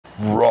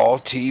Raw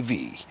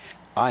TV.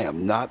 I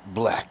am not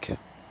black.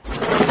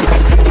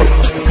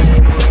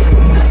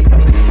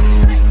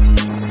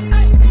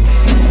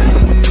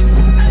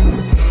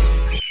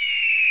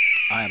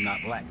 I am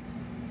not black.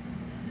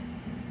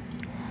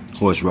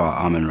 Horus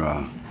Ra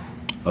Amunra,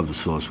 of the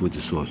source, with the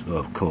source,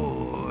 of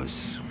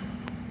course.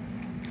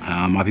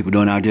 How my people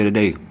doing out there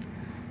today?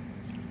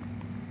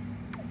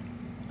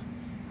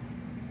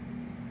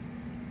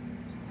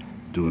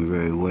 Doing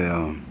very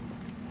well.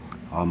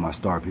 All my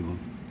star people,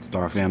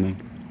 star family,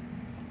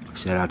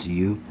 shout out to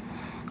you.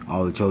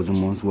 All the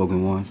chosen ones,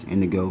 woken ones,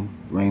 indigo,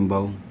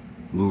 rainbow,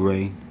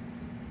 Blu-ray,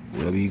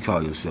 whatever you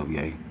call yourself,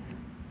 yay.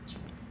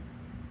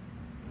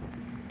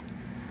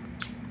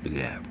 Look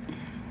at that.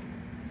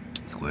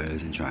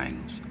 Squares and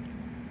triangles.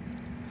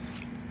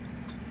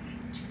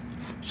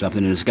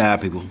 Something in the sky,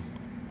 people.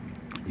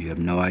 You have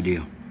no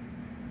idea.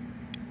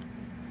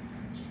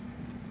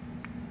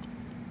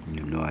 You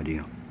have no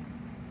idea.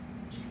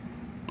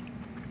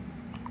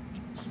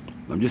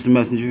 I'm just a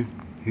messenger,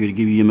 here to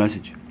give you your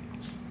message.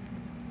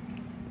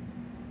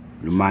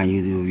 Remind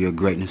you of your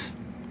greatness.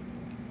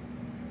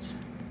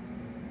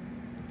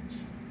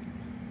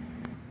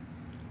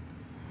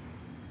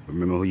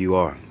 Remember who you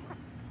are.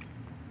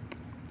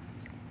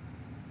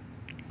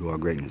 You are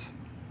greatness.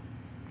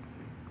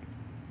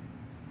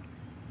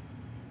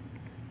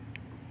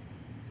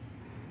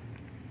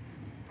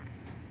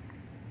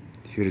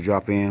 Here to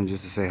drop in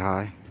just to say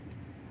hi.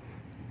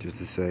 Just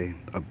to say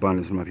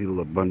abundance, my people,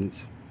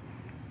 abundance.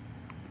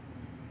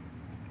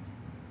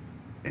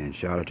 And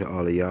shout out to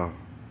all of y'all.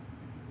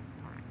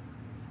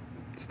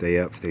 Stay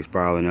up, stay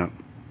spiraling up.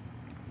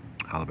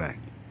 Holla back.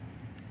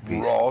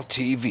 Peace. Raw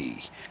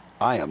TV.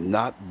 I am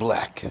not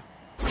black.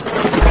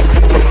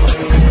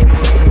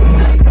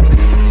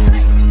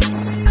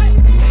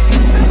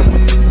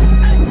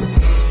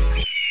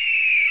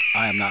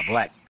 I am not black.